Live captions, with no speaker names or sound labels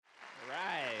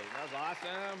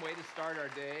Awesome. Way to start our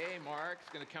day. Mark's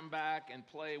going to come back and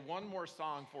play one more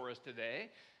song for us today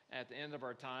at the end of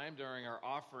our time during our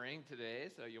offering today.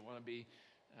 So you'll want to be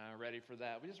ready for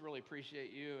that. We just really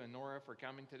appreciate you and Nora for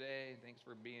coming today. Thanks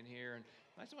for being here. And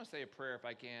I just want to say a prayer, if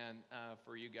I can,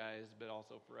 for you guys, but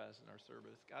also for us in our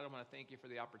service. God, I want to thank you for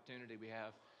the opportunity we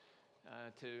have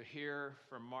to hear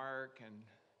from Mark and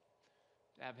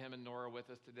have him and Nora with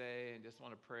us today, and just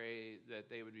want to pray that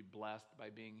they would be blessed by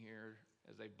being here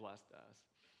as they've blessed us.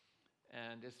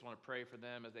 And just want to pray for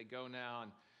them as they go now.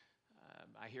 And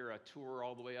I hear a tour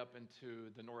all the way up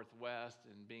into the Northwest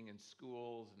and being in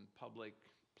schools and public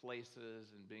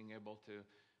places and being able to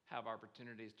have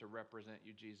opportunities to represent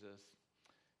you, Jesus.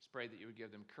 Just pray that you would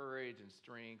give them courage and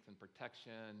strength and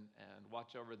protection and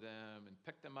watch over them and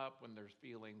pick them up when they're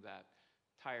feeling that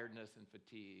tiredness and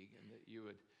fatigue, and that you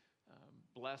would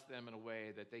bless them in a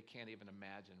way that they can't even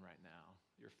imagine right now.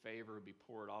 Your favor would be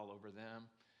poured all over them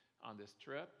on this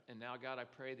trip. And now, God, I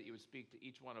pray that you would speak to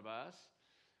each one of us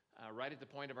right at the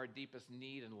point of our deepest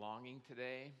need and longing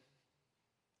today.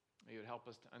 You would help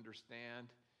us to understand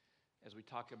as we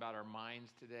talk about our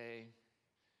minds today,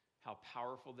 how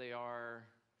powerful they are.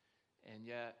 And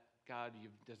yet, God,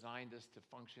 you've designed us to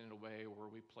function in a way where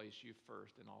we place you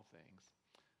first in all things.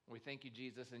 We thank you,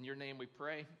 Jesus. In your name we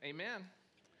pray. Amen.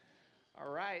 All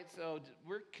right, so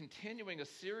we're continuing a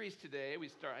series today.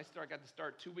 I got to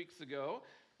start 2 weeks ago.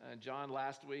 John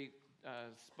last week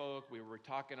spoke. We were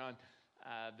talking on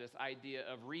this idea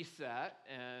of reset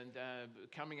and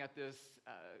coming at this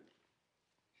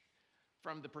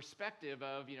from the perspective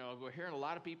of, we're hearing a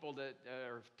lot of people that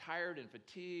are tired and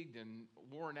fatigued and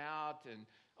worn out and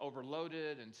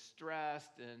overloaded and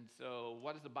stressed. And so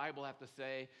what does the Bible have to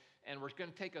say? And we're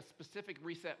going to take a specific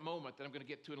reset moment that I'm going to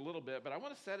get to in a little bit. But I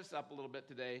want to set us up a little bit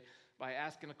today by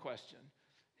asking a question.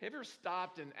 Have you ever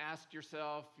stopped and asked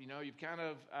yourself, you've kind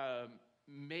of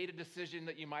made a decision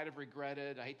that you might have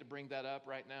regretted. I hate to bring that up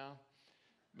right now.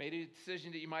 Made a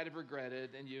decision that you might have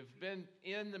regretted, and you've been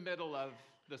in the middle of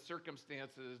the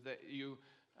circumstances that you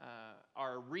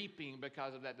are reaping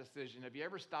because of that decision. Have you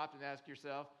ever stopped and asked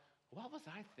yourself, what was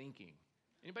I thinking?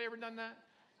 Anybody ever done that?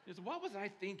 Just, what was I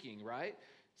thinking, right?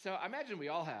 So I imagine we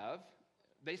all have.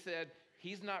 They said,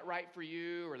 he's not right for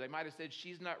you, or they might have said,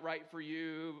 she's not right for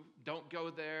you. Don't go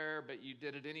there, but you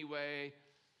did it anyway.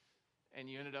 And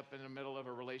you ended up in the middle of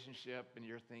a relationship, and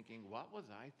you're thinking, what was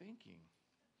I thinking?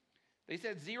 They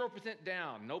said 0%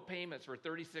 down, no payments for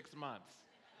 36 months.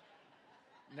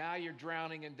 Now you're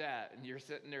drowning in debt, and you're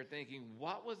sitting there thinking,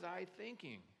 what was I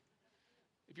thinking?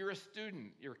 If you're a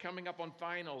student, you're coming up on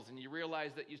finals, and you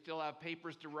realize that you still have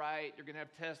papers to write, you're going to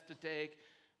have tests to take,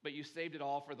 but you saved it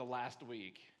all for the last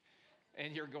week.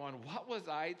 And you're going, what was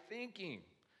I thinking?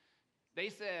 They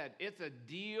said, it's a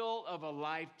deal of a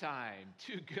lifetime,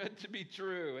 too good to be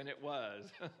true, and it was.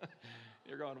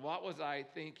 You're going, what was I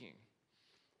thinking?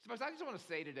 So I just want to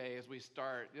say today as we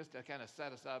start, just to kind of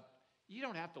set us up, you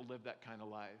don't have to live that kind of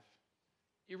life.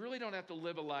 You really don't have to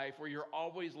live a life where you're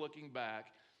always looking back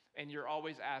and you're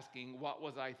always asking, what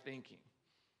was I thinking?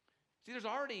 See, there's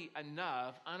already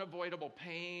enough unavoidable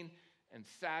pain and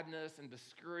sadness and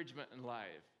discouragement in life.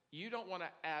 You don't want to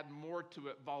add more to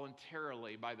it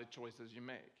voluntarily by the choices you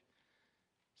make.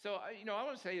 So, I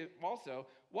want to say also,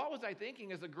 what was I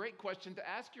thinking is a great question to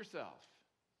ask yourself.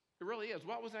 It really is.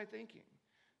 What was I thinking?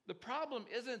 The problem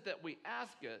isn't that we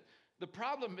ask it. The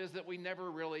problem is that we never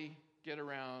really get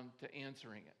around to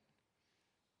answering it.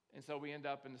 And so we end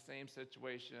up in the same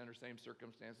situation or same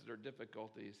circumstances or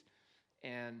difficulties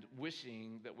and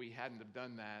wishing that we hadn't have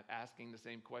done that, asking the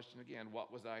same question again,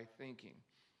 what was I thinking?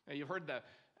 Now, you've heard the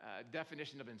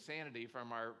definition of insanity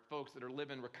from our folks that are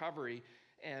living recovery,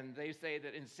 and they say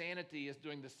that insanity is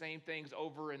doing the same things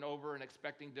over and over and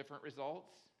expecting different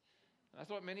results. That's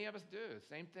what many of us do,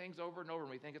 same things over and over, and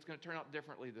we think it's going to turn out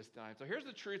differently this time. So here's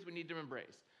the truth we need to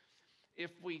embrace. If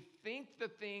we think the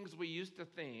things we used to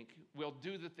think, we'll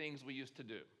do the things we used to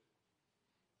do.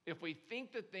 If we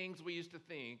think the things we used to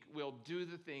think, we'll do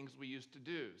the things we used to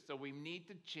do. So we need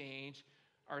to change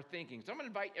our thinking. So I'm going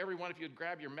to invite everyone, if you would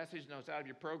grab your message notes out of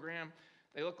your program.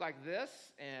 They look like this,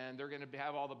 and they're going to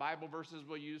have all the Bible verses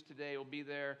we'll use today will be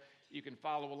there. You can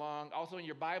follow along. Also in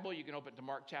your Bible, you can open to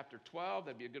Mark chapter 12.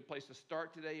 That'd be a good place to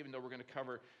start today, even though we're going to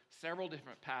cover several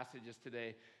different passages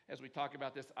today as we talk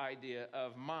about this idea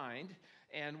of mind.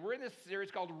 And we're in this series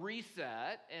called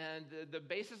Reset, and the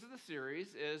basis of the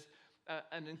series is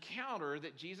an encounter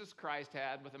that Jesus Christ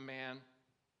had with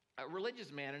a religious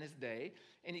man in his day,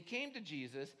 and he came to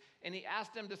Jesus, and he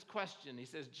asked him this question. He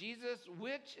says, Jesus,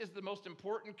 which is the most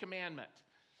important commandment?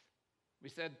 We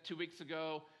said 2 weeks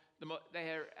ago,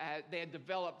 They had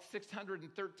developed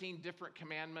 613 different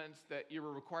commandments that you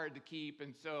were required to keep.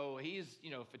 And so he's,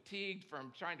 fatigued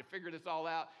from trying to figure this all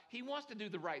out. He wants to do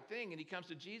the right thing. And he comes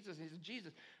to Jesus and he says,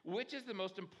 Jesus, which is the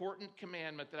most important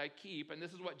commandment that I keep? And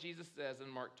this is what Jesus says in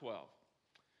Mark 12.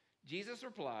 Jesus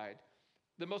replied,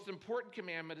 the most important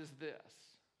commandment is this.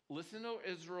 Listen, O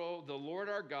Israel, the Lord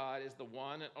our God is the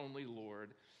one and only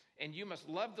Lord. And you must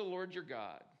love the Lord your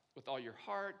God with all your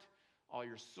heart, all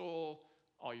your soul,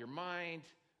 all your mind,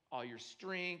 all your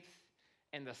strength.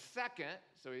 And the second,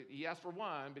 so he asked for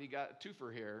one, but he got a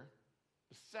twofer here.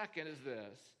 The second is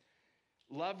this,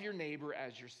 love your neighbor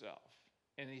as yourself.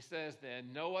 And he says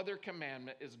then, no other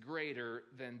commandment is greater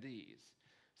than these.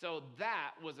 So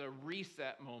that was a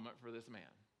reset moment for this man.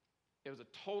 It was a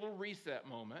total reset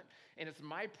moment. And it's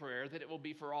my prayer that it will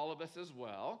be for all of us as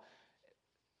well.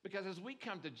 Because as we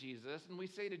come to Jesus and we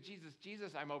say to Jesus,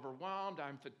 Jesus, I'm overwhelmed,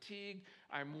 I'm fatigued,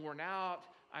 I'm worn out,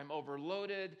 I'm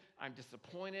overloaded, I'm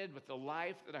disappointed with the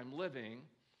life that I'm living.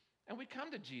 And we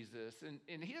come to Jesus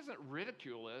and he doesn't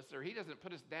ridicule us or he doesn't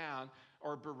put us down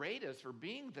or berate us for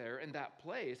being there in that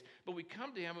place. But we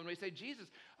come to him and we say, Jesus,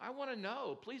 I want to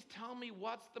know, please tell me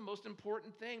what's the most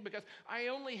important thing because I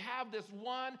only have this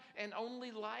one and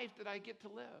only life that I get to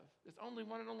live. This only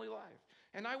one and only life.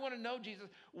 And I want to know, Jesus,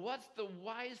 what's the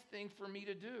wise thing for me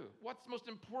to do? What's most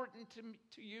important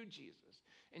to you, Jesus?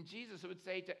 And Jesus would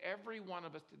say to every one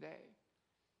of us today,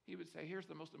 he would say, here's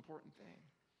the most important thing,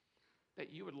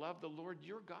 that you would love the Lord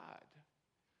your God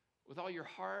with all your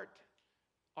heart,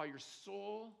 all your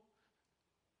soul,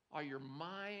 all your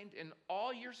mind, and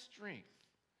all your strength,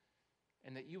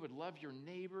 and that you would love your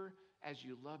neighbor as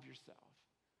you love yourself.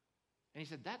 And he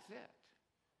said, that's it.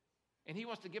 And he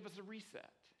wants to give us a reset.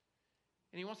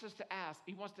 And he wants to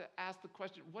ask the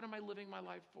question, what am I living my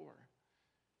life for?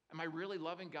 Am I really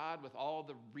loving God with all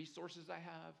the resources I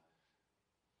have?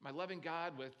 Am I loving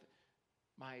God with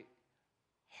my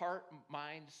heart,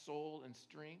 mind, soul, and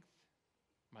strength?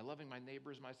 Am I loving my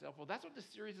neighbors, myself? Well, that's what this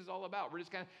series is all about. We're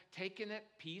just kind of taking it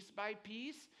piece by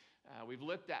piece. We've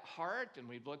looked at heart and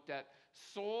we've looked at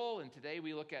soul, and today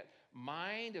we look at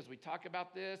mind as we talk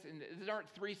about this. And these aren't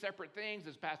three separate things,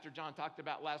 as Pastor John talked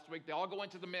about last week. They all go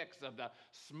into the mix of the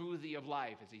smoothie of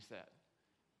life, as he said.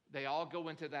 They all go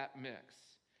into that mix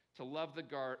to love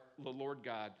the Lord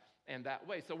God in that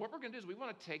way. So what we're going to do is we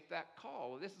want to take that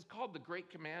call. This is called the Great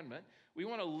Commandment. We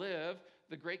want to live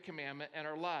the Great Commandment in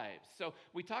our lives. So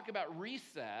we talk about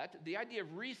reset. The idea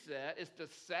of reset is to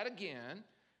set again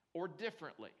or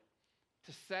differently.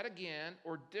 To set again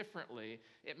or differently,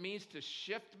 it means to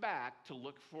shift back to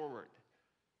look forward.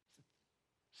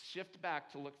 Shift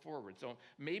back to look forward. So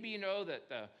maybe you know that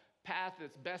the path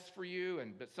that's best for you,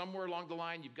 but somewhere along the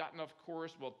line you've gotten off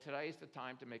course. Well, today's the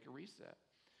time to make a reset.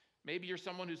 Maybe you're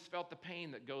someone who's felt the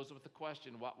pain that goes with the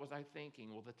question, what was I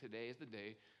thinking? Well, today is the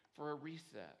day for a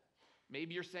reset.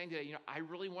 Maybe you're saying today, I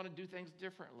really want to do things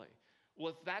differently. Well,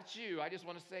 if that's you, I just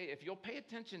want to say, if you'll pay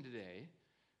attention today,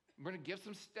 I'm going to give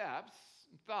some steps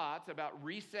and thoughts about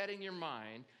resetting your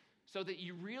mind so that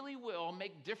you really will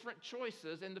make different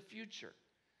choices in the future.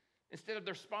 Instead of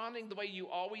responding the way you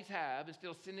always have, instead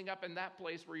of sitting up in that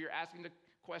place where you're asking the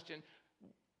question,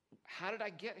 how did I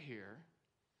get here?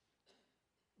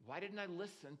 Why didn't I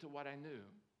listen to what I knew?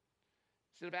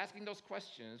 Instead of asking those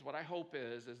questions, what I hope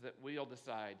is that we'll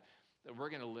decide that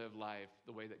we're going to live life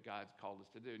the way that God's called us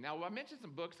to do. Now, I mentioned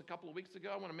some books a couple of weeks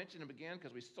ago. I want to mention them again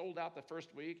because we sold out the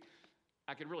first week.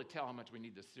 I could really tell how much we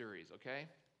need this series, okay?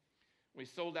 We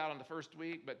sold out on the first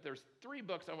week, but there's 3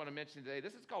 books I want to mention today.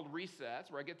 This is called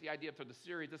Resets, where I get the idea for the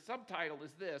series. The subtitle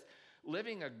is this,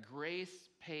 Living a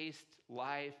Grace-Paced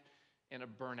Life in a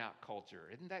Burnout Culture.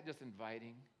 Isn't that just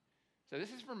inviting? So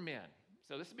this is for men.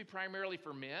 So this will be primarily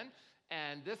for men.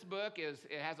 And this book it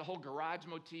has a whole garage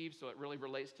motif, so it really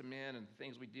relates to men and the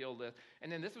things we deal with.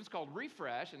 And then this one's called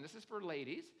Refresh, and this is for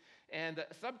ladies. And the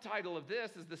subtitle of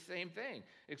this is the same thing,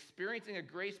 Experiencing a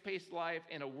Grace-Paced Life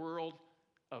in a World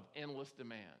of Endless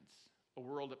Demands. A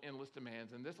world of endless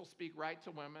demands. And this will speak right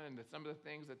to women and to some of the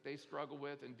things that they struggle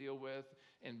with and deal with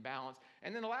in balance.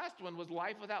 And then the last one was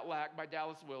Life Without Lack by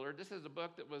Dallas Willard. This is a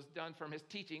book that was done from his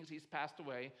teachings. He's passed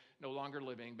away, no longer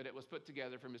living, but it was put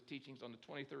together from his teachings on the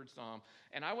 23rd Psalm.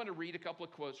 And I want to read a couple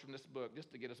of quotes from this book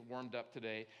just to get us warmed up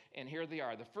today. And here they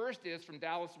are. The first is from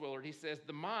Dallas Willard. He says,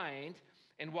 the mind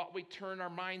and what we turn our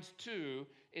minds to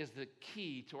is the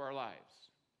key to our lives.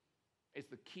 It's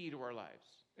the key to our lives.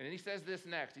 And then he says this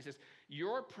next. He says,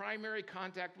 your primary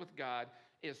contact with God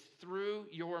is through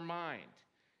your mind.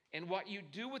 And what you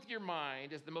do with your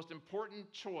mind is the most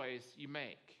important choice you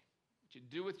make. What you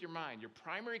do with your mind. Your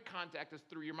primary contact is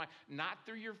through your mind, not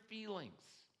through your feelings.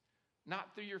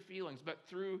 not through your feelings, but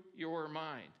through your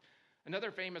mind.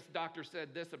 Another famous doctor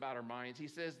said this about our minds. He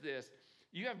says this,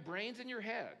 you have brains in your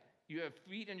head, you have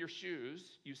feet in your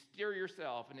shoes, you steer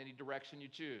yourself in any direction you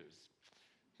choose.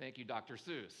 Thank you, Dr.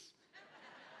 Seuss.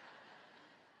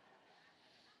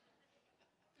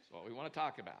 That's what we want to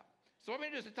talk about. So I'm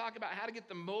going to just talk about how to get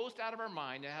the most out of our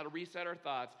mind and how to reset our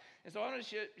thoughts. And so I'm going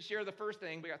to share the first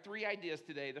thing. We got 3 ideas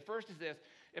today. The first is this.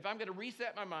 If I'm going to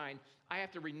reset my mind, I have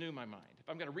to renew my mind. If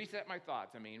I'm going to reset my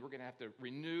thoughts, we're going to have to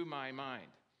renew my mind.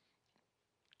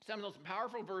 Some of those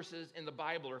powerful verses in the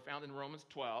Bible are found in Romans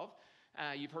 12.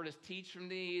 You've heard us teach from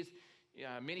these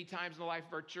many times in the life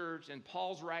of our church. And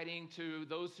Paul's writing to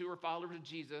those who are followers of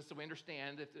Jesus. So we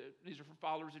understand that these are for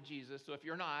followers of Jesus. So if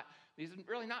you're not, these are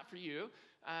really not for you.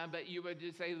 But you would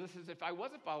just say, this is, if I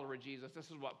was a follower of Jesus, this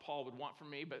is what Paul would want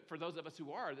from me. But for those of us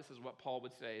who are, this is what Paul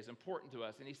would say is important to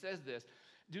us. And he says this,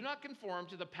 do not conform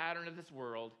to the pattern of this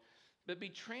world, but be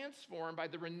transformed by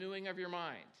the renewing of your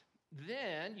mind.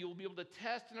 Then you will be able to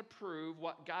test and approve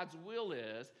what God's will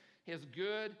is, his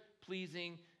good,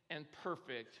 pleasing, and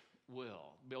perfect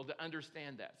will. Be able to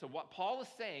understand that. So what Paul is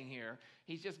saying here,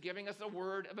 he's just giving us a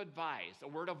word of advice, a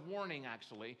word of warning,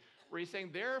 actually, where he's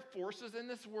saying there are forces in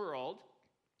this world.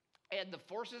 And the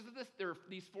forces of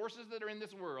these forces that are in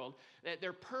this world, that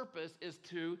their purpose is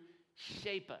to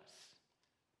shape us.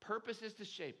 Purpose is to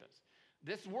shape us.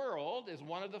 This world is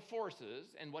one of the forces,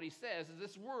 and what he says is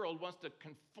this world wants to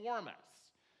conform us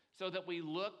so that we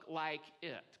look like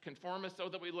it. Conform us so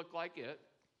that we look like it.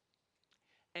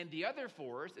 And the other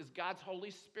force is God's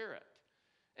Holy Spirit.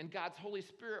 And God's Holy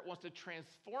Spirit wants to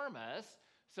transform us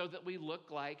so that we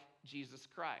look like Jesus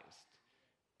Christ.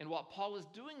 And what Paul is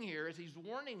doing here is he's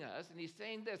warning us, and he's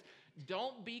saying this,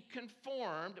 don't be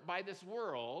conformed by this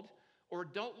world, or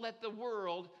don't let the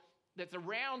world that's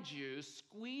around you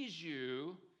squeeze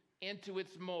you into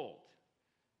its mold.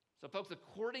 So folks,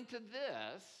 according to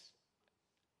this,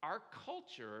 our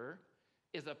culture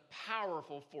is a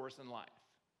powerful force in life.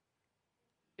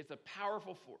 It's a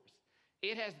powerful force.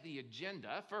 It has the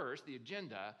agenda,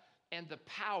 and the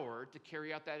power to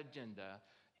carry out that agenda.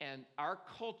 And our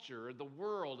culture, the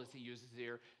world as he uses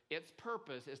here, its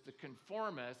purpose is to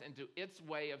conform us into its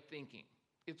way of thinking.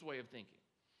 Its way of thinking.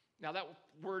 Now that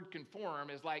word conform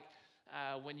is like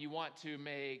when you want to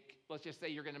make, let's just say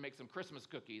you're going to make some Christmas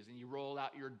cookies and you roll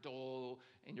out your dough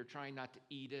and you're trying not to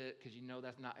eat it because you know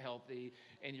that's not healthy,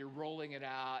 and you're rolling it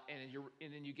out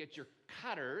and then you get your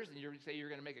cutters and you say you're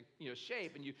going to make a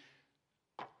shape, and you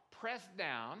press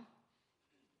down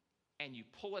and you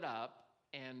pull it up.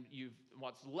 And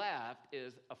what's left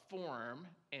is a form,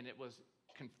 and it was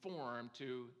conformed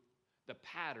to the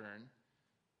pattern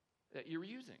that you're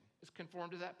using. It's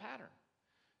conformed to that pattern.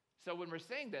 So when we're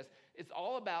saying this, it's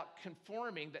all about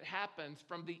conforming that happens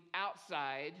from the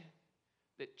outside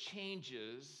that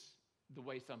changes the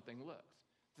way something looks.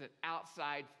 It's an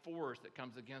outside force that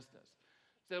comes against us.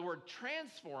 So the word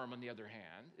transform, on the other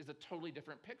hand, is a totally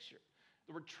different picture.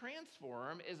 The word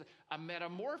transform is a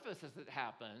metamorphosis that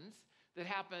happens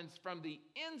from the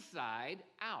inside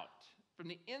out. From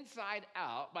the inside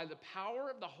out, by the power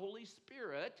of the Holy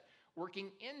Spirit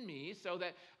working in me, so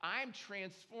that I'm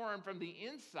transformed from the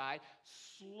inside.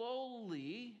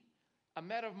 Slowly, a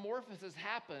metamorphosis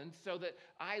happens so that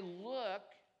I look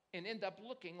and end up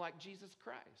looking like Jesus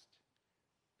Christ.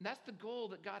 And that's the goal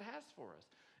that God has for us.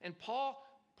 And Paul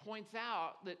points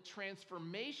out that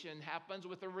transformation happens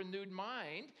with a renewed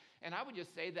mind. And I would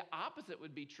just say the opposite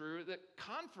would be true, that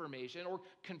confirmation or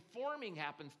conforming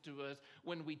happens to us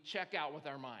when we check out with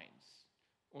our minds,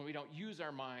 when we don't use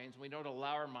our minds, we don't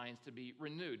allow our minds to be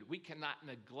renewed. We cannot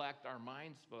neglect our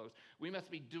minds, folks. We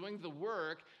must be doing the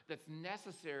work that's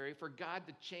necessary for God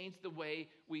to change the way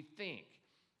we think.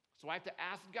 So I have to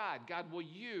ask God, will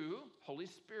you, Holy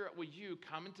Spirit, will you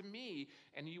come into me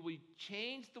and you will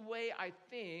change the way I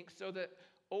think so that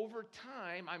over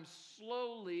time I'm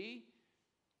slowly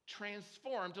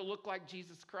transformed to look like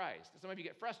Jesus Christ. Some of you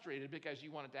get frustrated because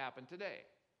you want it to happen today,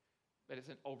 but it's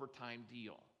an overtime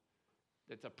deal.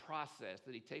 It's a process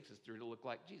that he takes us through to look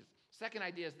like Jesus. Second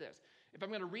idea is this. If I'm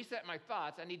going to reset my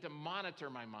thoughts, I need to monitor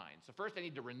my mind. So first I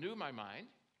need to renew my mind.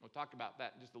 We'll talk about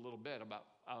that in just a little bit, about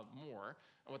more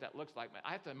and what that looks like. But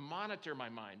I have to monitor my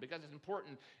mind because it's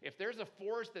important. If there's a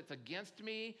force that's against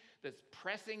me, that's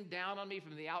pressing down on me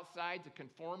from the outside to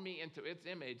conform me into its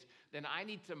image, then I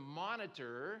need to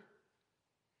monitor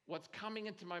what's coming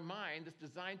into my mind that's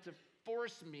designed to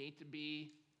force me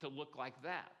to look like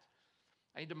that.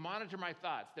 I need to monitor my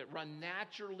thoughts that run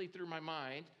naturally through my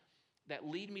mind, that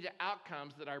lead me to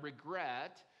outcomes that I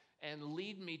regret, and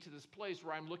lead me to this place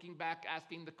where I'm looking back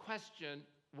asking the question,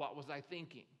 what was I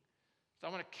thinking? So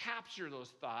I want to capture those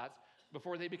thoughts.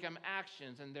 before they become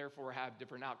actions and therefore have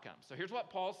different outcomes. So here's what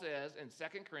Paul says in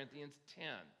 2 Corinthians 10.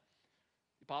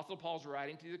 The Apostle Paul's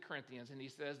writing to the Corinthians, and he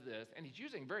says this, and he's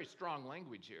using very strong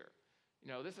language here.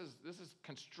 This is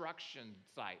construction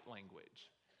site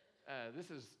language. This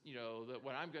is,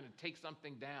 when I'm going to take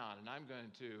something down and I'm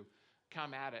going to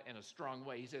come at it in a strong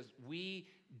way. He says, we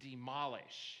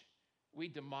demolish. We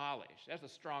demolish. That's a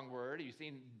strong word. You've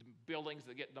seen buildings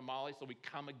that get demolished, so we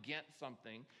come against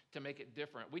something to make it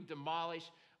different. We demolish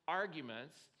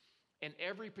arguments and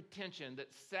every pretension that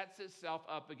sets itself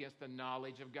up against the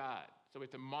knowledge of God. So we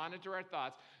have to monitor our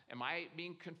thoughts. Am I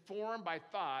being conformed by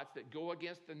thoughts that go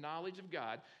against the knowledge of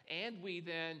God? And we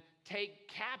then take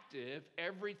captive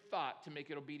every thought to make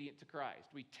it obedient to Christ.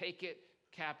 We take it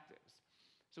captive.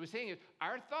 So he's saying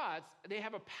our thoughts, they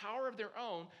have a power of their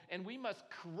own, and we must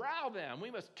corral them,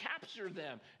 we must capture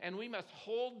them, and we must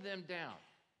hold them down.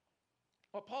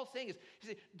 What Paul's saying is, he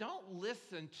said, don't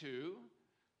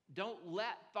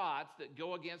let thoughts that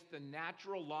go against the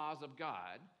natural laws of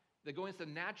God, that go against the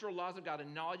natural laws of God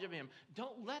and knowledge of him,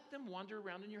 don't let them wander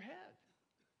around in your head.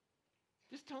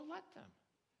 Just don't let them.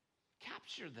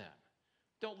 Capture them.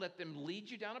 Don't let them lead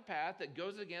you down a path that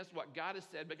goes against what God has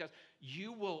said, because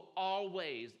you will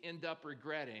always end up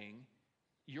regretting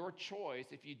your choice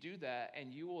if you do that,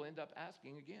 and you will end up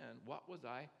asking again, what was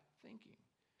I thinking?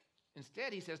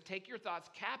 Instead, he says, take your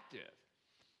thoughts captive.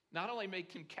 Not only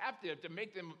make them captive,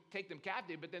 take them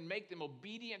captive, but then make them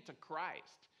obedient to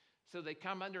Christ, so they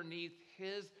come underneath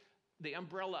the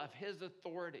umbrella of his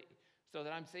authority. So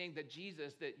that I'm saying that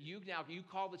Jesus, that you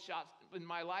call the shots in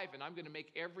my life, and I'm going to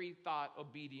make every thought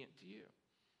obedient to you.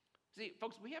 See,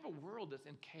 folks, we have a world that's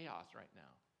in chaos right now.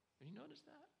 Have you noticed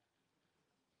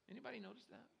that? Anybody notice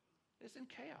that? It's in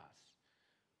chaos.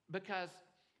 Because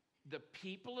the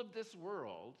people of this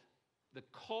world, the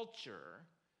culture,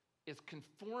 is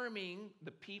conforming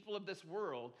the people of this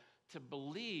world to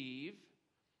believe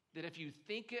that if you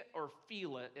think it or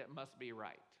feel it, it must be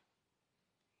right.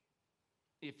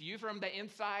 If you from the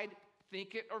inside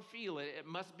think it or feel it, it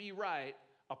must be right,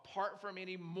 apart from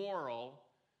any moral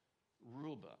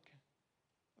rule book,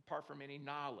 apart from any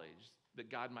knowledge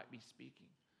that God might be speaking.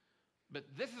 But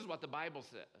this is what the Bible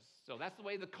says. So that's the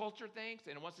way the culture thinks,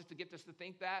 and it wants us to get us to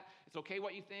think that. It's okay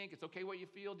what you think, it's okay what you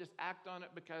feel, just act on it,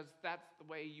 because that's the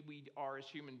way we are as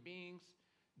human beings.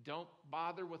 Don't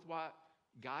bother with what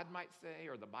God might say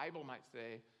or the Bible might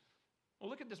say. Well,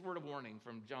 look at this word of warning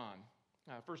from John,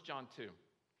 1 John 2.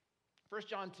 1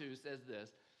 John 2 says this.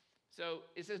 So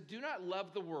it says, do not love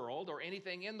the world or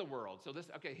anything in the world. So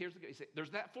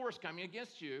there's that force coming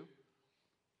against you.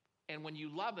 And when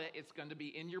you love it, it's going to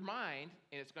be in your mind,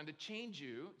 and it's going to change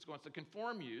you. It's going to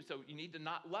conform you. So you need to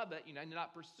not love it. You need to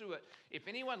not pursue it. If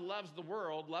anyone loves the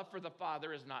world, love for the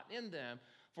Father is not in them.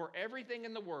 For everything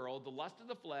in the world, the lust of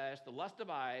the flesh, the lust of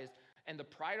eyes, and the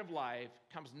pride of life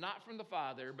comes not from the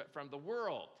Father, but from the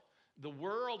world. The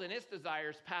world and its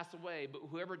desires pass away, but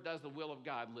whoever does the will of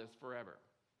God lives forever.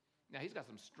 Now, he's got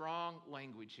some strong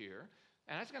language here.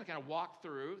 And I'm just going to kind of walk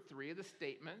through three of the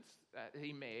statements that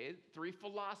he made, three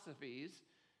philosophies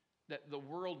that the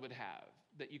world would have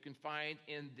that you can find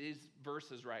in these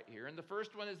verses right here. And the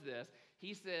first one is this.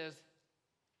 He says,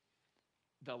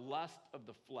 the lust of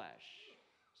the flesh.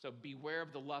 So beware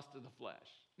of the lust of the flesh.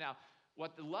 Now,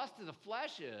 what the lust of the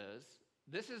flesh is,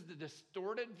 this is the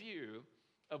distorted view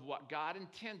of what God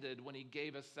intended when he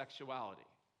gave us sexuality.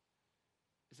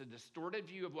 It's a distorted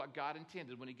view of what God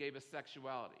intended when he gave us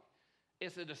sexuality.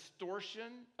 It's a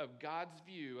distortion of God's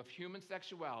view of human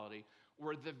sexuality,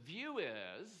 where the view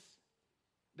is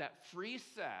that free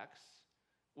sex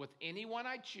with anyone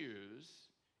I choose,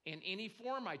 in any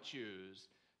form I choose,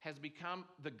 has become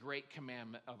the great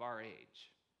commandment of our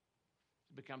age.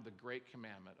 It's become the great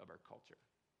commandment of our culture.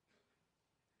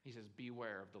 He says,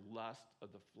 beware of the lust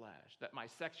of the flesh, that my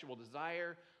sexual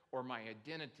desire or my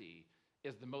identity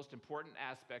is the most important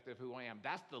aspect of who I am.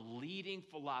 That's the leading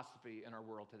philosophy in our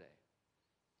world today.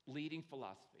 Leading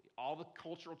philosophy. All the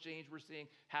cultural change we're seeing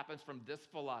happens from this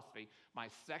philosophy. My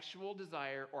sexual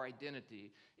desire or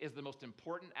identity is the most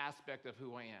important aspect of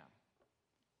who I am,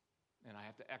 and I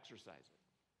have to exercise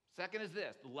it. Second is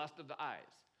this, the lust of the eyes.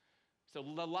 So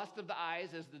the lust of the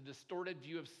eyes is the distorted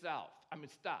view of stuff.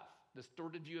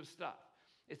 Distorted view of stuff.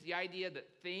 It's the idea that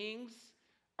things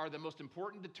are the most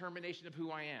important determination of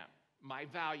who I am. My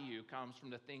value comes from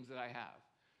the things that I have.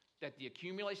 That the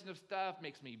accumulation of stuff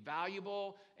makes me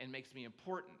valuable and makes me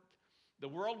important. The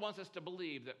world wants us to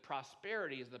believe that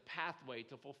prosperity is the pathway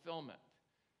to fulfillment.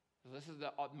 So this is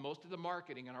most of the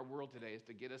marketing in our world today is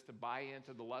to get us to buy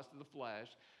into the lust of the flesh,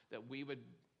 that we would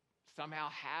somehow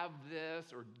have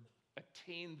this or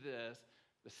attain this,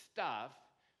 the stuff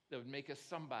that would make us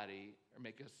somebody or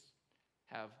make us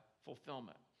have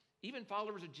fulfillment. Even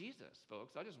followers of Jesus,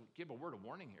 folks, I'll just give a word of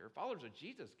warning here. Followers of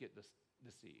Jesus get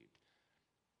deceived.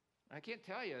 I can't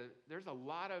tell you, there's a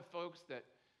lot of folks that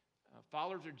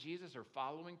followers of Jesus are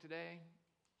following today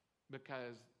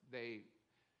because they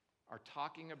are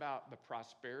talking about the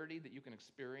prosperity that you can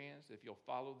experience if you'll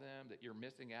follow them, that you're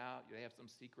missing out. They have some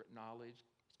secret knowledge.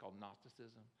 It's called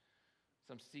Gnosticism.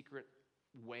 Some secret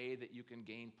way that you can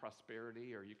gain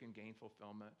prosperity or you can gain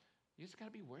fulfillment. You just got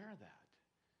to beware of that.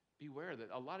 Beware that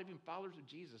a lot of you followers of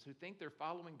Jesus who think they're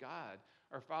following God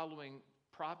are following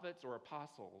prophets or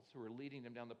apostles who are leading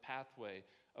them down the pathway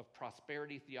of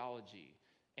prosperity theology,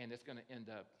 and it's going to end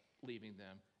up leaving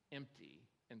them empty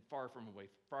and far from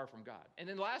God. And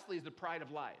then lastly is the pride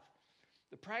of life.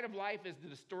 The pride of life is the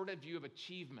distorted view of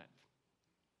achievement.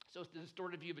 So it's the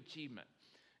distorted view of achievement.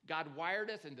 God wired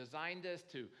us and designed us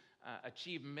to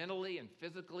achieve mentally and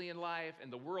physically in life,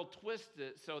 and the world twists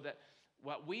it so that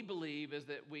what we believe is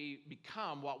that we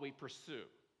become what we pursue.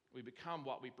 We become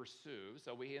what we pursue,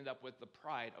 so we end up with the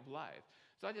pride of life.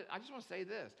 So I just want to say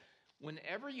this.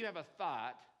 Whenever you have a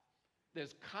thought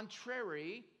that's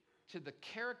contrary to the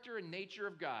character and nature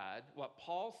of God, what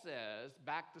Paul says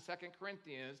back to 2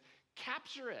 Corinthians,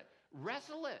 capture it,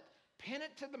 wrestle it, pin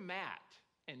it to the mat,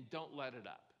 and don't let it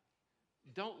up.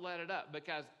 Don't let it up,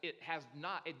 because it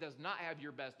does not have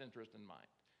your best interest in mind.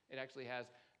 It actually has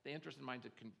the interest in mind to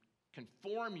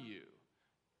conform you,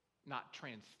 not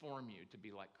transform you to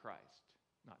be like Christ,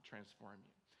 not transform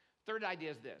you. Third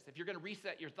idea is this. If you're going to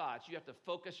reset your thoughts, you have to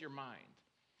focus your mind.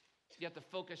 You have to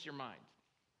focus your mind.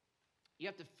 You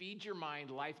have to feed your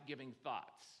mind life-giving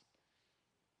thoughts.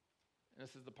 And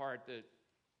this is the part that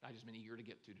I've just been eager to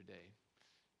get to today,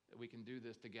 that we can do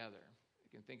this together.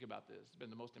 You can think about this. It's been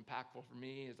the most impactful for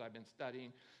me as I've been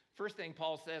studying. First thing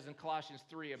Paul says in Colossians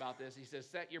 3 about this, he says,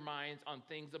 set your minds on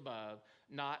things above,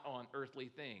 not on earthly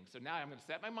things. So now I'm going to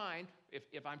set my mind,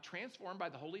 if I'm transformed by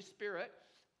the Holy Spirit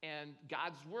and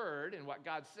God's word and what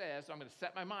God says, so I'm going to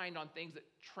set my mind on things that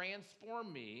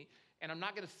transform me, and I'm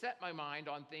not going to set my mind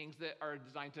on things that are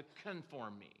designed to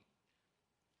conform me.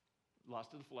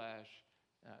 Lust of the flesh,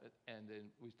 and then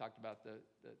we've talked about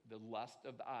the lust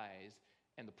of the eyes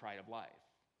and the pride of life,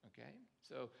 okay?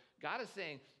 So God is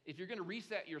saying, if you're going to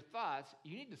reset your thoughts,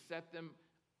 you need to set them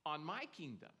on my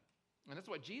kingdom. And that's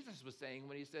what Jesus was saying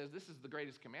when he says, this is the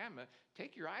greatest commandment.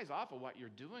 Take your eyes off of what you're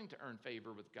doing to earn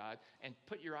favor with God and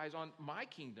put your eyes on my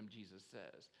kingdom, Jesus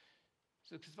says.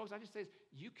 So, because folks, I just say this,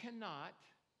 you cannot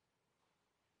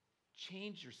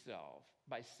change yourself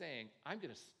by saying, I'm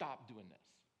going to stop doing this.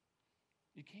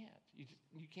 You can't.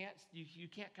 You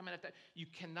can't come in at that. You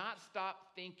cannot stop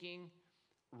thinking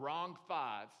wrong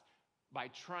thoughts by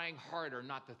trying harder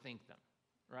not to think them,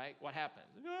 right? What happens?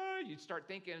 You start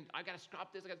thinking, I got to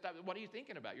stop this, I got to stop this. What are you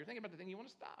thinking about? You're thinking about the thing you want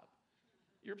to stop.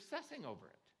 You're obsessing over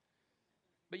it.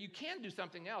 But you can do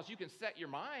something else. You can set your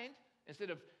mind, instead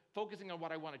of focusing on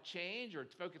what I want to change or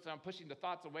focus on pushing the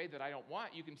thoughts away that I don't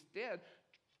want, you can instead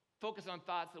focus on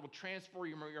thoughts that will transform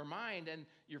your mind and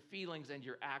your feelings and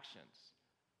your actions.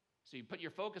 So you put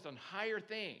your focus on higher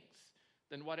things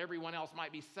than what everyone else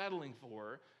might be settling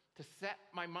for, to set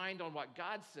my mind on what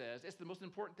God says. It's the most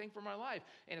important thing for my life.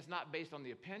 And it's not based on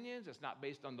the opinions, it's not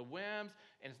based on the whims,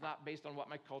 and it's not based on what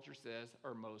my culture says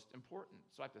are most important.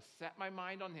 So I have to set my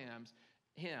mind on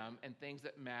him and things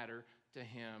that matter to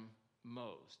him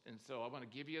most. And so I want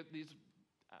to give you these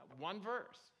one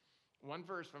verse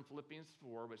from Philippians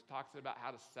 4, which talks about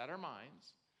how to set our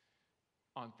minds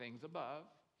on things above.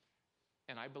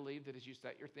 And I believe that as you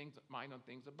set your mind on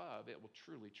things above, it will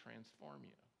truly transform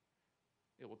you.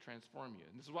 It will transform you.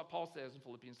 And this is what Paul says in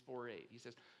Philippians 4:8. He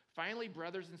says, finally,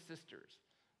 brothers and sisters,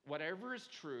 whatever is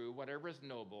true, whatever is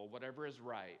noble, whatever is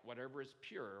right, whatever is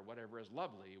pure, whatever is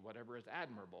lovely, whatever is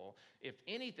admirable, if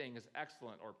anything is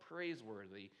excellent or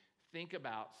praiseworthy, think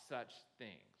about such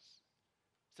things.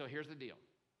 So here's the deal.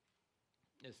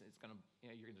 You're going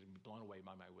to be blown away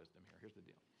by my wisdom here. Here's the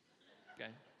deal.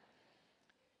 Okay?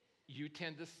 You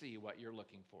tend to see what you're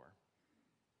looking for.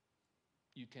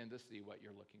 You tend to see what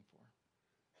you're looking for.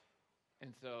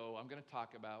 And so I'm going to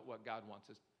talk about what God wants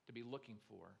us to be looking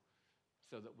for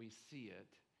so that we see it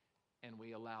and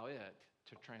we allow it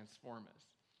to transform us.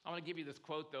 I want to give you this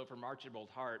quote, though, from Archibald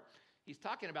Hart. He's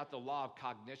talking about the law of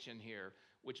cognition here,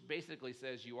 which basically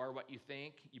says you are what you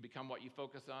think, you become what you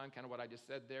focus on, kind of what I just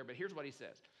said there. But here's what he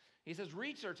says. He says,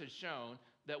 research has shown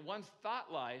that one's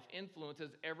thought life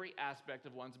influences every aspect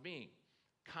of one's being.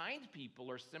 Kind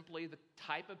people are simply the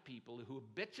type of people who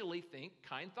habitually think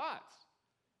kind thoughts.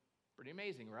 Pretty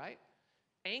amazing, right?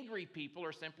 Angry people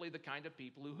are simply the kind of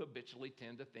people who habitually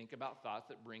tend to think about thoughts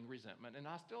that bring resentment and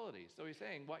hostility. So he's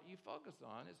saying what you focus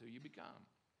on is who you become.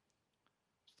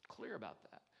 Just clear about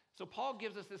that. So Paul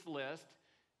gives us this list.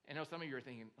 I know some of you are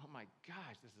thinking, oh my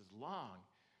gosh, this is long.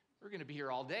 We're going to be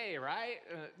here all day, right?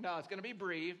 No, it's going to be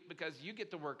brief because you get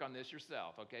to work on this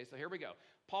yourself, okay? So here we go.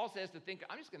 Paul says to think,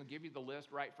 I'm just going to give you the list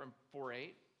right from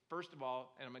 4:8. First of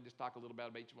all, and I'm going to just talk a little bit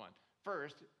about each one.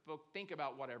 First, think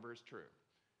about whatever is true.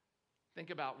 Think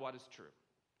about what is true.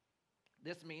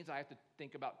 This means I have to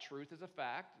think about truth as a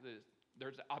fact.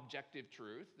 There's objective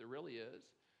truth. There really is.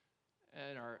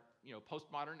 In our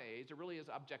postmodern age, there really is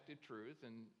objective truth.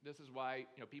 And this is why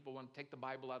people want to take the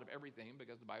Bible out of everything,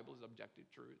 because the Bible is objective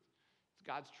truth. It's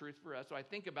God's truth for us. So I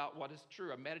think about what is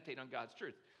true. I meditate on God's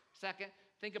truth. Second,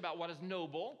 think about what is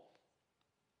noble.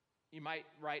 You might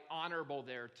write honorable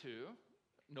there too.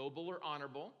 Noble or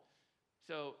honorable.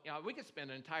 So, we could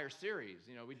spend an entire series.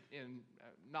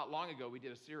 Not long ago, we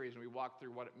did a series and we walked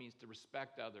through what it means to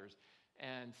respect others.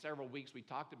 And several weeks we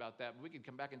talked about that. But we could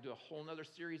come back and do a whole nother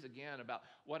series again about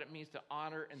what it means to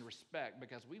honor and respect,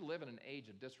 because we live in an age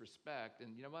of disrespect.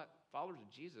 And you know what? Followers of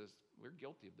Jesus, we're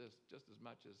guilty of this just as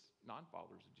much as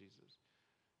non-followers of Jesus.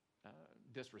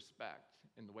 Disrespect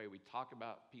in the way we talk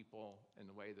about people, in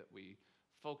the way that we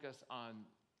focus on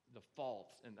the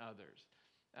faults in others.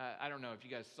 I don't know if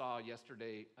you guys saw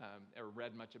yesterday or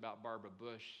read much about Barbara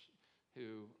Bush,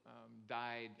 who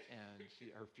died, and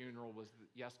her funeral was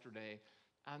yesterday.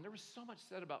 There was so much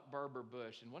said about Barbara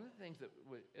Bush, and one of the things that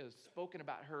is spoken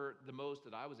about her the most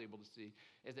that I was able to see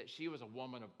is that she was a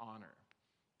woman of honor.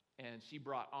 And she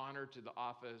brought honor to the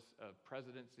office of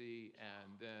presidency,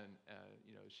 and then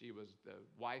she was the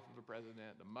wife of a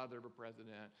president, the mother of a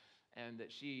president, and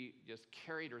that she just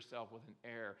carried herself with an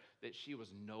air that she was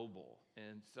noble.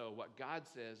 And so what God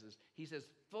says is, he says,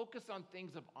 focus on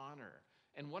things of honor.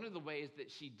 And one of the ways that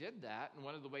she did that, and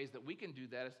one of the ways that we can do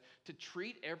that, is to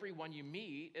treat everyone you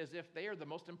meet as if they are the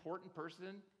most important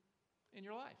person in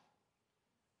your life.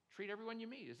 Treat everyone you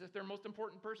meet as if they're the most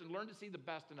important person. Learn to see the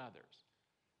best in others.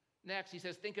 Next, he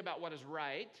says, think about what is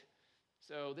right.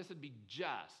 So this would be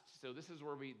just. So this is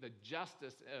where the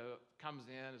justice comes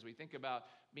in as we think about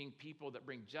being people that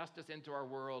bring justice into our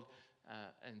world.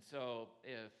 And so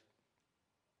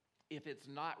if it's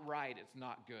not right, it's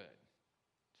not good.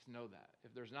 Just know that.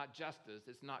 If there's not justice,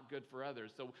 it's not good for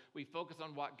others. So we focus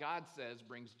on what God says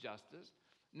brings justice.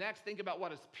 Next, think about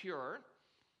what is pure.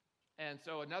 And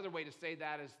so another way to say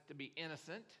that is to be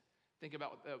innocent. Think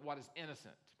about what is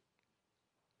innocent.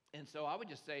 And so I would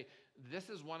just say this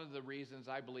is one of the reasons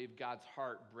I believe God's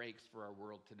heart breaks for our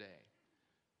world today,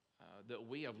 that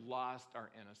we have lost our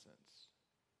innocence.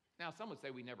 Now, some would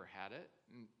say we never had it,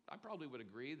 and I probably would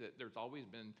agree that there's always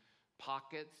been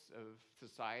pockets of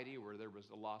society where there was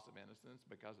a loss of innocence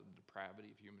because of the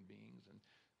depravity of human beings and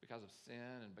because of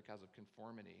sin and because of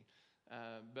conformity.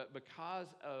 But because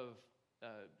of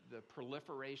the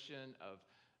proliferation of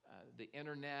the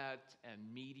internet and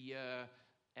media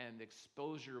and the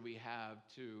exposure we have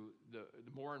to the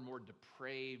more and more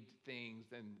depraved things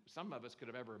than some of us could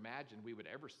have ever imagined we would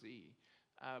ever see.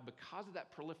 Because of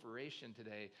that proliferation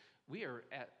today, we are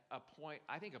at a point,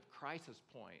 I think, of crisis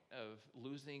point of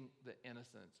losing the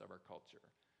innocence of our culture,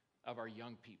 of our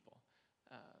young people.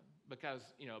 Because,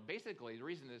 basically the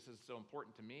reason this is so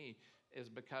important to me is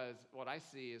because what I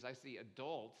see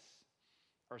adults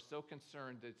are so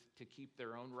concerned to keep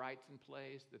their own rights in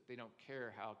place that they don't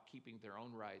care how keeping their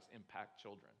own rights impact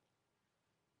children.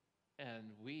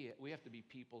 And we have to be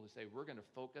people who say we're going to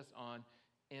focus on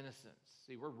innocence.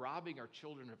 See, we're robbing our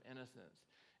children of innocence.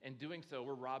 In doing so,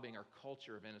 we're robbing our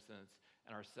culture of innocence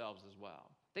and ourselves as well.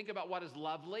 Think about what is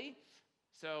lovely.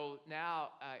 So now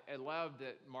I love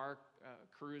that Mark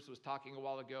Cruz was talking a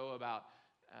while ago about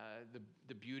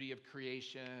the beauty of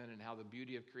creation and how the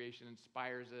beauty of creation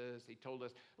inspires us. He told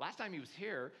us last time he was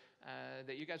here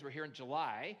that you guys were here in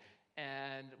July.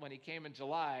 And when he came in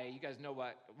July, you guys know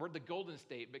what? We're the Golden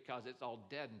State because it's all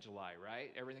dead in July,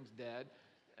 right? Everything's dead.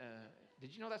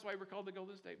 Did you know that's why we're called the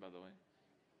Golden State, by the way?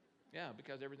 Yeah,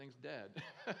 because everything's dead.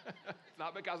 It's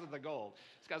not because of the gold.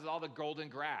 It's because of all the golden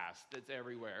grass that's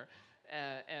everywhere.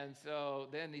 And so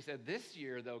then he said, this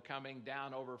year, though, coming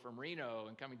down over from Reno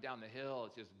and coming down the hill,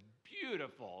 it's just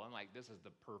beautiful. I'm like, this is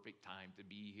the perfect time to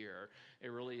be here. It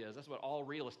really is. That's what all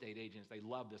real estate agents, they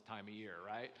love this time of year,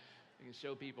 right? You can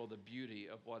show people the beauty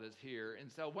of what is here. And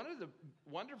so one of the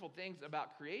wonderful things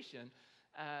about creation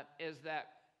is that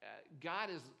God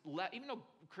is, even though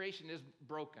creation is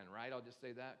broken, right? I'll just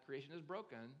say that. Creation is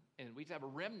broken, and we have a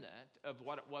remnant of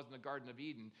what it was in the Garden of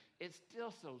Eden. It's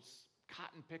still so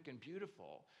cotton picking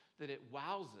beautiful that it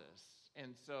wows us.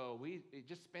 And so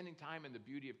just spending time in the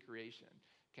beauty of creation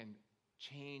can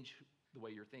change the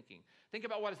way you're thinking. Think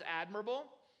about what is admirable.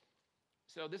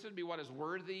 So this would be what is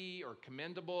worthy or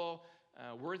commendable,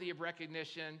 worthy of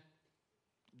recognition,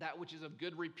 that which is of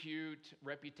good repute,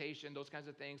 reputation, those kinds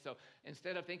of things. So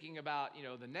instead of thinking about,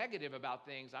 the negative about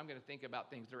things, I'm going to think about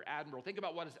things that are admirable. Think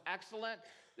about what is excellent.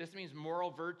 This means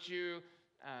moral virtue,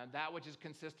 that which is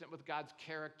consistent with God's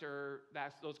character,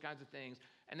 those kinds of things.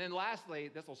 And then lastly,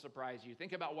 this will surprise you.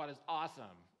 Think about what is awesome.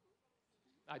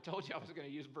 I told you I was going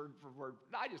to use word for word.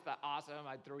 I just thought awesome.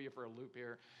 I'd throw you for a loop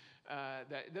here.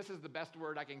 This is the best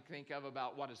word I can think of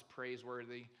about what is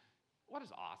praiseworthy. What is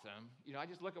awesome? I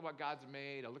just look at what God's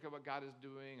made. I look at what God is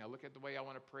doing. I look at the way I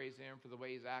want to praise him for the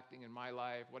way he's acting in my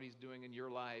life, what he's doing in your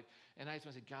life. And I just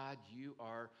want to say, God, you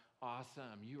are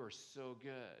awesome. You are so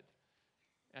good.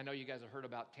 I know you guys have heard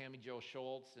about Tammy Jo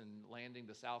Schultz and landing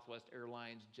the Southwest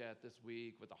Airlines jet this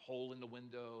week with a hole in the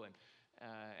window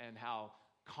and how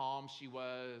calm she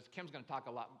was. Kim's going to talk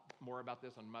a lot more about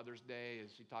this on Mother's Day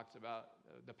as she talks about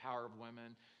the power of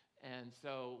women. And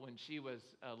so when she was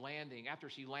landing, after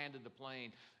she landed the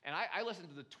plane, and I listened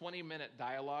to the 20-minute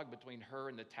dialogue between her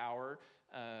and the tower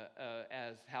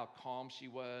as how calm she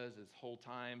was this whole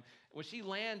time. When she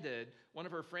landed, one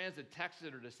of her friends had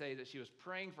texted her to say that she was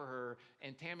praying for her,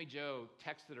 and Tammy Jo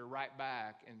texted her right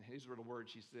back, and these were the words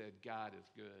she said: God is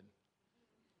good.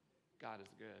 God is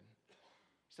good.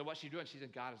 So what she doing? She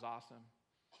said, God is awesome.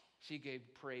 She gave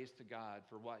praise to God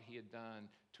for what he had done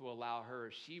to allow her.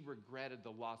 She regretted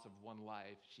the loss of one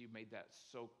life. She made that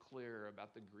so clear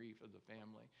about the grief of the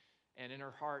family. And in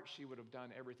her heart, she would have done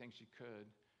everything she could,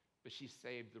 but she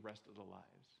saved the rest of the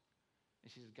lives.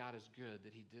 And she says, God is good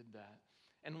that he did that.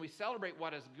 And when we celebrate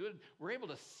what is good, we're able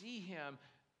to see him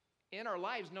in our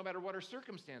lives no matter what our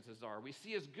circumstances are. We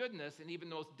see his goodness in even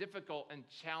those difficult and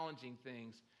challenging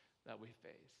things that we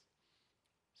face.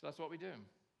 So that's what we do.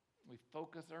 We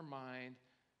focus our mind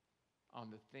on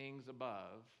the things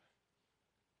above,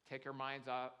 take our minds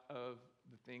out of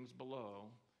the things below,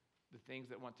 the things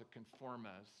that want to conform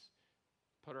us,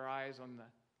 put our eyes on the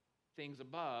things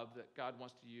above that God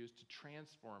wants to use to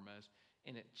transform us,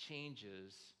 and it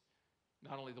changes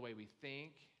not only the way we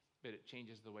think, but it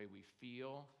changes the way we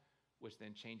feel, which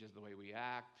then changes the way we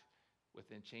act, which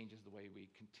then changes the way we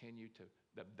continue to,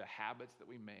 the habits that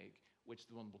we make, which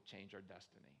the one will change our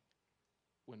destiny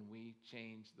when we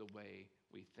change the way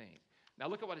we think. Now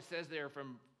look at what it says there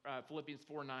from Philippians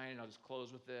 4:9, and I'll just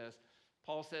close with this.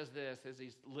 Paul says this, as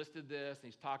he's listed this,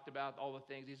 and he's talked about all the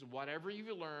things. He says, whatever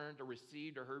you've learned or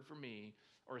received or heard from me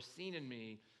or seen in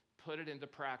me, put it into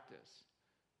practice.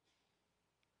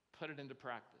 Put it into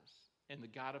practice, and the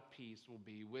God of peace will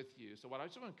be with you. So what I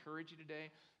just want to encourage you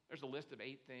today, there's a list of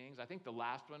 8 things. I think the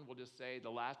last one, we'll just say the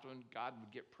last one, God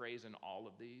would get praise in all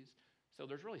of these. So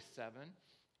there's really 7.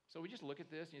 So we just look at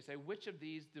this and you say, which of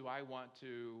these do I want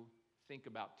to think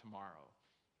about tomorrow?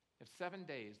 If 7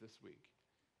 days this week,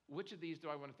 which of these do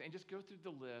I want to think? And just go through the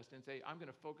list and say, I'm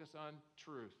going to focus on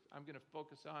truth. I'm going to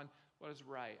focus on what is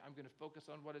right. I'm going to focus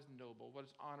on what is noble, what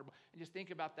is honorable. And just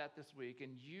think about that this week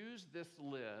and use this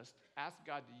list. Ask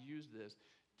God to use this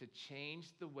to change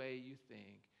the way you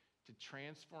think, to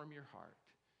transform your heart,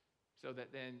 so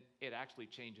that then it actually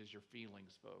changes your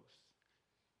feelings, folks.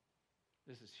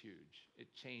 This is huge. It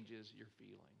changes your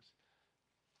feelings.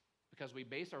 Because we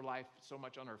base our life so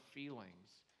much on our feelings.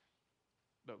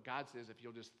 But God says if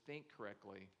you'll just think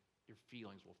correctly, your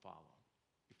feelings will follow.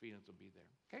 Your feelings will be there.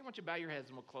 Okay, I want you to bow your heads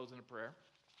and we'll close in a prayer.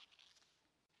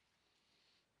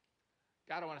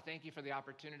 God, I want to thank you for the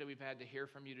opportunity we've had to hear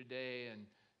from you today and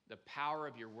the power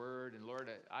of your word. And Lord,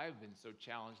 I've been so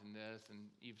challenged in this, and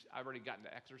I've already gotten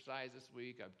to exercise this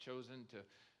week. I've chosen to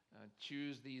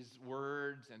choose these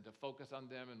words and to focus on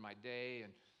them in my day,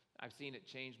 and I've seen it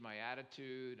change my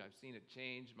attitude. I've seen it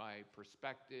change my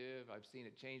perspective. I've seen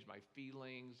it change my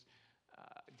feelings,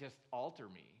 just alter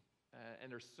me. And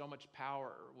there's so much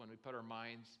power when we put our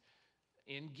minds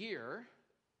in gear,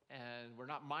 and we're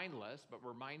not mindless, but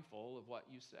we're mindful of what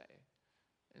you say.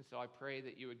 And so I pray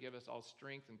that you would give us all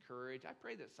strength and courage. I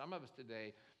pray that some of us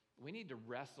today, we need to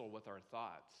wrestle with our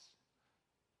thoughts.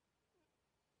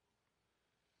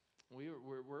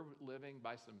 We're living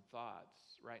by some thoughts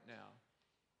right now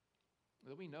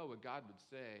that we know what God would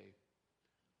say.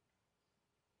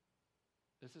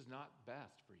 This is not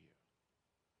best for you.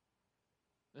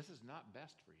 This is not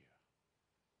best for you.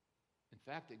 In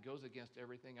fact, it goes against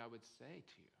everything I would say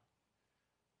to you.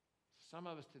 Some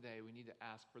of us today, we need to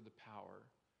ask for the power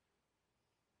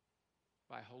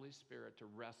by Holy Spirit to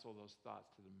wrestle those thoughts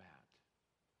to the mat.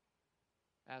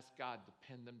 Ask God to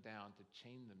pin them down, to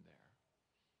chain them there.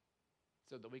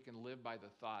 so that we can live by the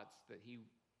thoughts that he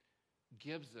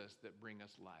gives us that bring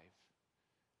us life.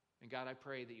 And God, I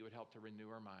pray that you would help to renew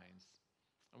our minds.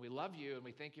 And we love you, and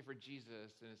we thank you for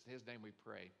Jesus, and it's in his name we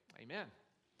pray. Amen.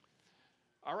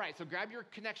 All right, so grab your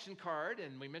connection card,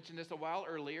 and we mentioned this a while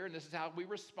earlier, and this is how we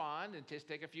respond, and just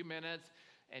take a few minutes,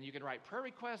 and you can write prayer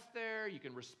requests there, you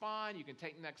can respond, you can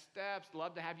take next steps.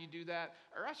 Love to have you do that.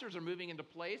 Our ushers are moving into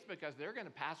place because they're going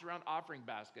to pass around offering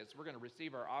baskets. We're going to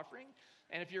receive our offering,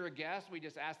 and if you're a guest, we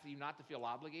just ask you not to feel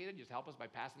obligated. Just help us by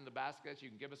passing the baskets. You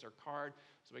can give us our card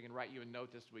so we can write you a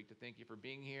note this week to thank you for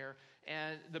being here.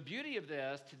 And the beauty of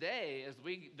this today is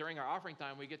during our offering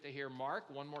time, we get to hear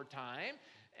Mark one more time.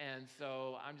 And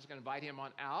so I'm just going to invite him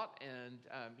on out, and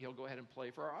he'll go ahead and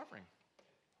play for our offering.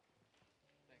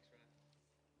 Thanks, Ryan.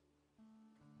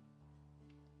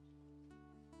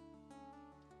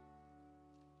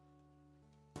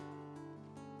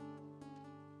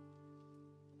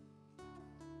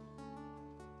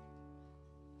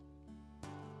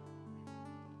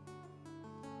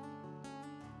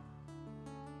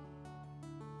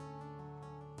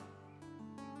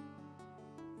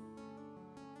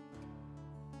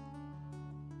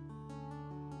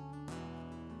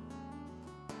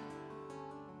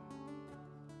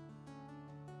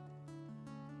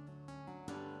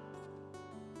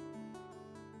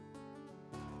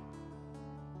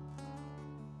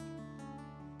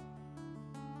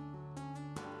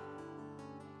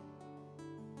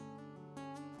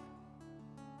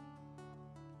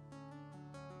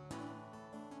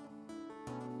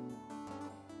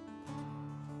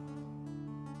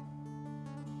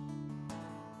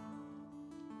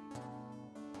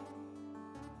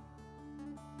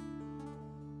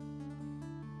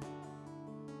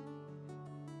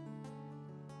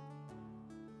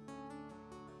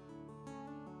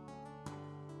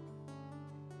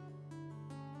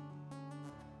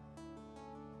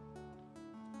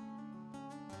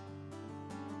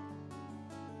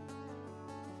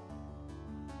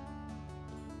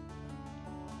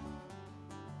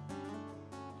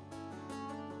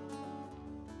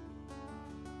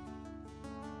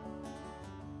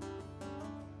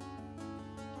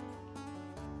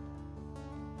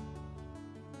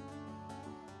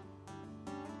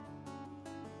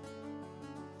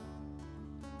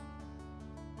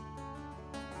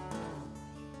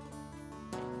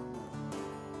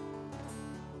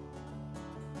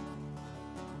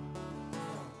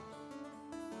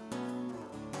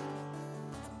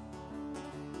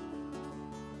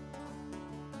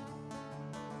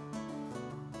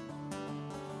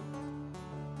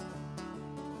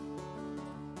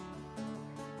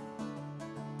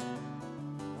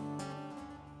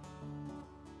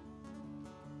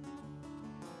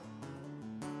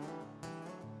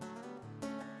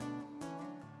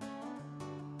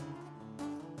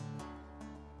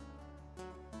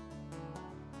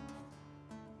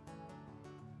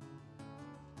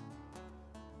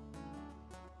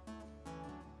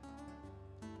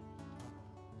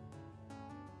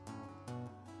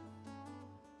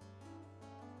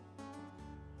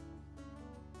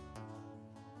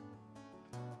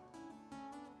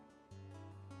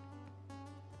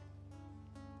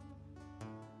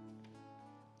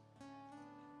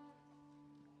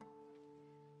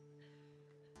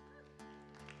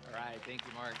 All right, thank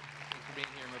you, Mark. Thanks for being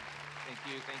here. Thank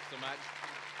you. Thanks so much.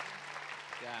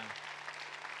 Yeah.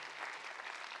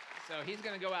 So he's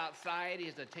going to go outside. He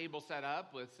has a table set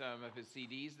up with some of his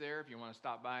CDs there if you want to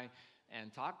stop by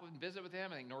and visit with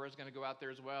him. I think Nora's going to go out there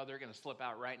as well. They're going to slip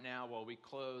out right now while we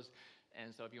close.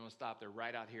 And so if you want to stop there,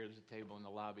 right out here, there's a table in the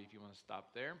lobby if you want to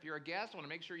stop there. If you're a guest, I want to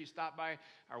make sure you stop by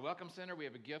our Welcome Center. We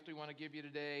have a gift we want to give you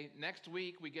today. Next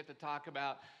week, we get to talk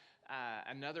about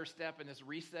another step in this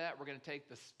reset. We're going to take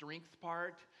the strength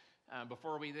part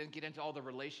before we then get into all the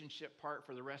relationship part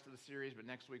for the rest of the series. But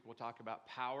next week, we'll talk about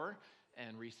power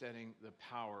and resetting the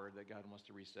power that God wants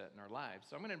to reset in our lives.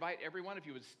 So I'm going to invite everyone, if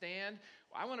you would stand.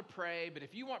 I want to pray, but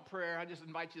if you want prayer, I just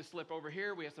invite you to slip over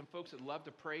here. We have some folks that love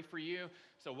to pray for you.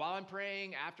 So while I'm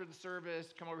praying, after the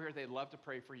service, come over here. They'd love to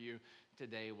pray for you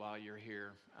today while you're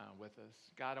here with us.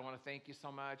 God, I want to thank you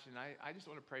so much, and I just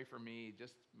want to pray for me,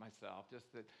 just myself,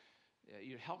 just that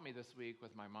you help me this week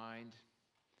with my mind.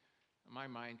 My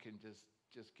mind can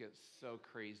just get so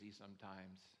crazy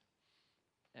sometimes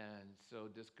and so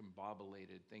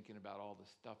discombobulated thinking about all the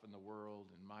stuff in the world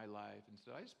and my life. And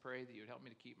so I just pray that you would help me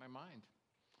to keep my mind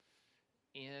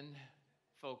in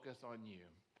focus on you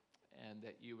and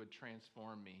that you would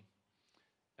transform me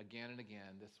again and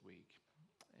again this week.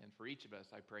 And for each of us,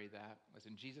 I pray that. As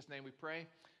in Jesus' name we pray,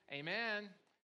 amen.